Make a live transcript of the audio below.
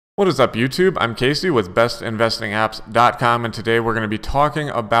What is up, YouTube? I'm Casey with bestinvestingapps.com, and today we're going to be talking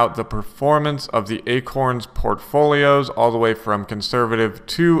about the performance of the Acorns portfolios all the way from conservative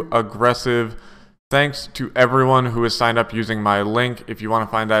to aggressive. Thanks to everyone who has signed up using my link. If you want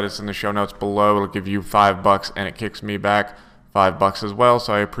to find that, it's in the show notes below. It'll give you $5 and it kicks me back $5 as well,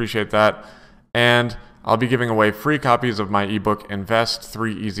 so I appreciate that. And I'll be giving away free copies of my ebook, Invest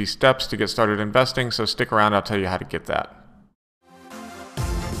 3 Easy Steps to Get Started Investing, so stick around, I'll tell you how to get that.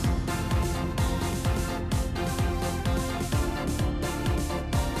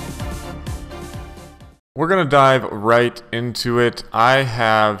 We're going to dive right into it. I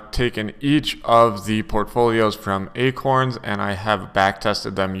have taken each of the portfolios from Acorns and I have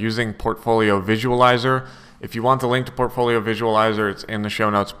backtested them using Portfolio Visualizer. If you want the link to Portfolio Visualizer, it's in the show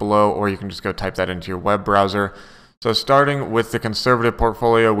notes below, or you can just go type that into your web browser. So starting with the conservative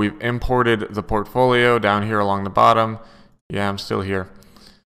portfolio, we've imported the portfolio down here along the bottom. Yeah, I'm still here.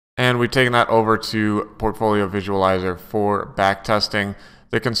 And we've taken that over to Portfolio Visualizer for backtesting.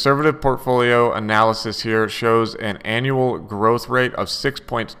 The conservative portfolio analysis here shows an annual growth rate of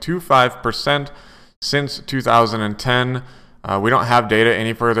 6.25% since 2010. We don't have data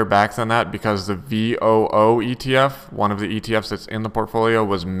any further back than that because the VOO ETF, one of the ETFs that's in the portfolio,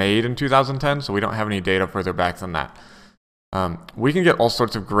 was made in 2010, so we don't have any data further back than that. We can get all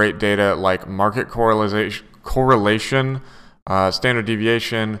sorts of great data like market correlation, standard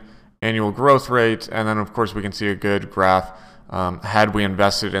deviation, annual growth rate, and then of course we can see a good graph. Had we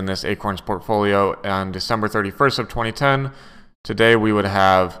invested in this Acorns portfolio on December 31st of 2010, today we would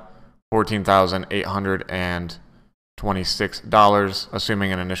have $14,826,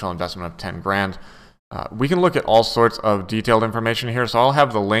 assuming an initial investment of 10 grand. We can look at all sorts of detailed information here, so I'll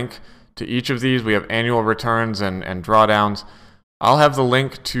have the link to each of these. We have annual returns and drawdowns. I'll have the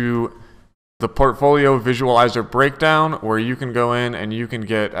link to the Portfolio Visualizer breakdown, where you can go in and you can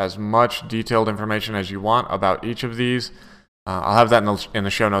get as much detailed information as you want about each of these. I'll have that in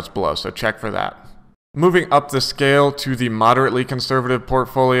the show notes below, so check for that. Moving up the scale to the moderately conservative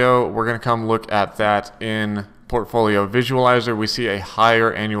portfolio, we're going to come look at that in Portfolio Visualizer. We see a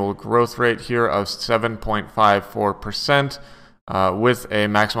higher annual growth rate here of 7.54%, with a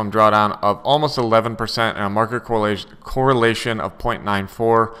maximum drawdown of almost 11% and a market correlation of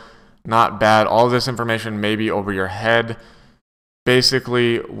 0.94. Not bad. All of this information may be over your head.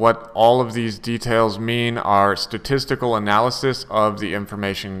 Basically, what all of these details mean are statistical analysis of the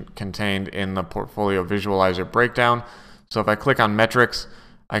information contained in the Portfolio Visualizer breakdown. So if I click on metrics,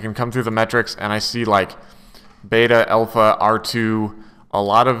 I can come through the metrics and I see like beta, alpha, R2. A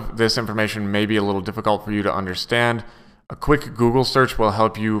lot of this information may be a little difficult for you to understand. A quick Google search will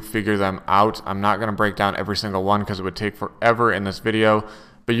help you figure them out. I'm not going to break down every single one because it would take forever in this video.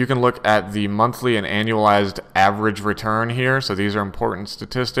 But you can look at the monthly and annualized average return here. So these are important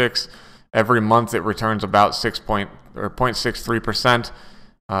statistics. Every month it returns about 0.63%.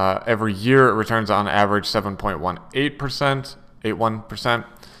 Every year it returns on average 7.18%, 81%.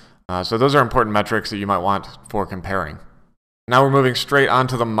 So those are important metrics that you might want for comparing. Now we're moving straight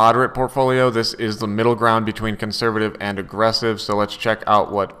onto the moderate portfolio. This is the middle ground between conservative and aggressive. So let's check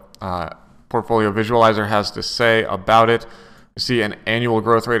out what Portfolio Visualizer has to say about it. We see an annual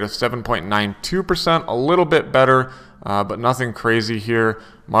growth rate of 7.92%, a little bit better, but nothing crazy here.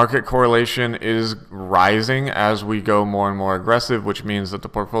 Market correlation is rising as we go more and more aggressive, which means that the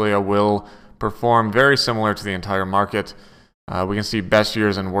portfolio will perform very similar to the entire market. We can see best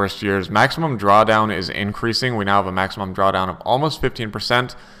years and worst years. Maximum drawdown is increasing. We now have a maximum drawdown of almost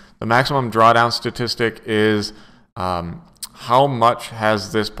 15%. The maximum drawdown statistic is how much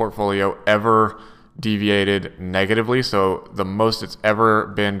has this portfolio ever deviated negatively. So the most it's ever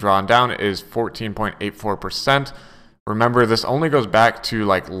been drawn down is 14.84%. Remember, this only goes back to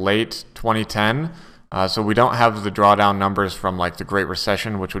like late 2010. So we don't have the drawdown numbers from like the Great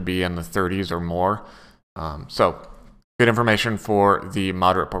Recession, which would be in the 30s or more. So good information for the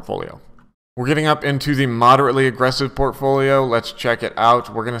moderate portfolio. We're getting up into the moderately aggressive portfolio. Let's check it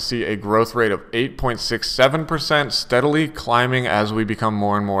out. We're going to see a growth rate of 8.67%, steadily climbing as we become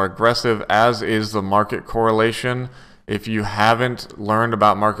more and more aggressive, as is the market correlation. If you haven't learned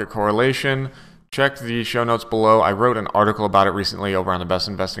about market correlation, check the show notes below. I wrote an article about it recently over on the Best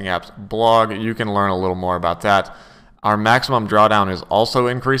Investing Apps blog. You can learn a little more about that. Our maximum drawdown is also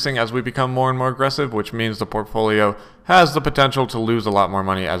increasing as we become more and more aggressive, which means the portfolio has the potential to lose a lot more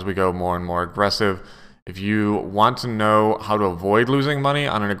money as we go more and more aggressive. If you want to know how to avoid losing money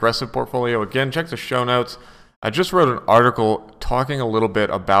on an aggressive portfolio, again, check the show notes. I just wrote an article talking a little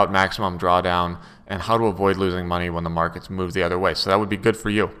bit about maximum drawdown and how to avoid losing money when the markets move the other way. So that would be good for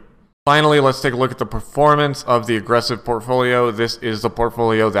you. Finally, let's take a look at the performance of the aggressive portfolio. This is the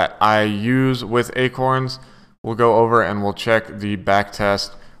portfolio that I use with Acorns. We'll go over and we'll check the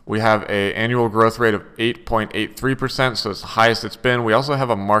backtest. We have an annual growth rate of 8.83%, so it's the highest it's been. We also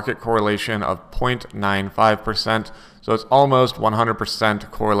have a market correlation of 0.95%, so it's almost 100%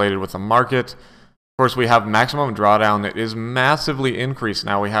 correlated with the market. Of course, we have maximum drawdown that is massively increased.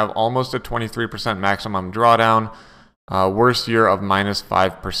 Now we have almost a 23% maximum drawdown. Worst year of minus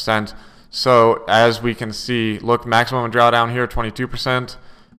 5%. So as we can see, look, maximum drawdown here, 22%.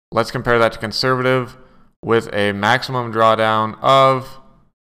 Let's compare that to conservative with a maximum drawdown of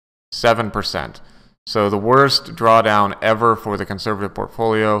 7%. So the worst drawdown ever for the conservative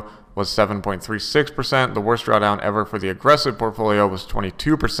portfolio was 7.36%. The worst drawdown ever for the aggressive portfolio was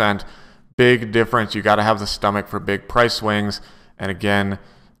 22%. Big difference. You got to have the stomach for big price swings. And again,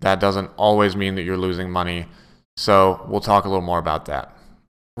 that doesn't always mean that you're losing money. So we'll talk a little more about that.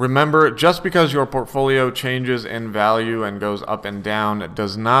 Remember, just because your portfolio changes in value and goes up and down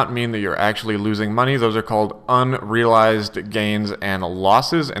does not mean that you're actually losing money. Those are called unrealized gains and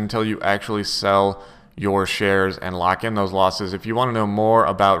losses until you actually sell your shares and lock in those losses. If you want to know more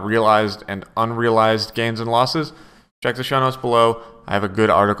about realized and unrealized gains and losses, check the show notes below. I have a good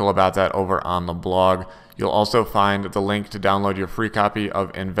article about that over on the blog. You'll also find the link to download your free copy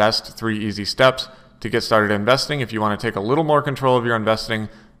of Invest 3 Easy Steps to get started investing. If you want to take a little more control of your investing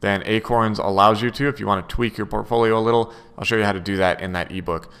than Acorns allows you to, if you want to tweak your portfolio a little, I'll show you how to do that in that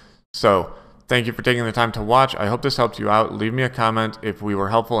ebook. So thank you for taking the time to watch. I hope this helped you out. Leave me a comment if we were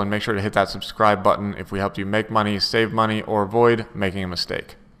helpful, and make sure to hit that subscribe button if we helped you make money, save money, or avoid making a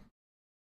mistake.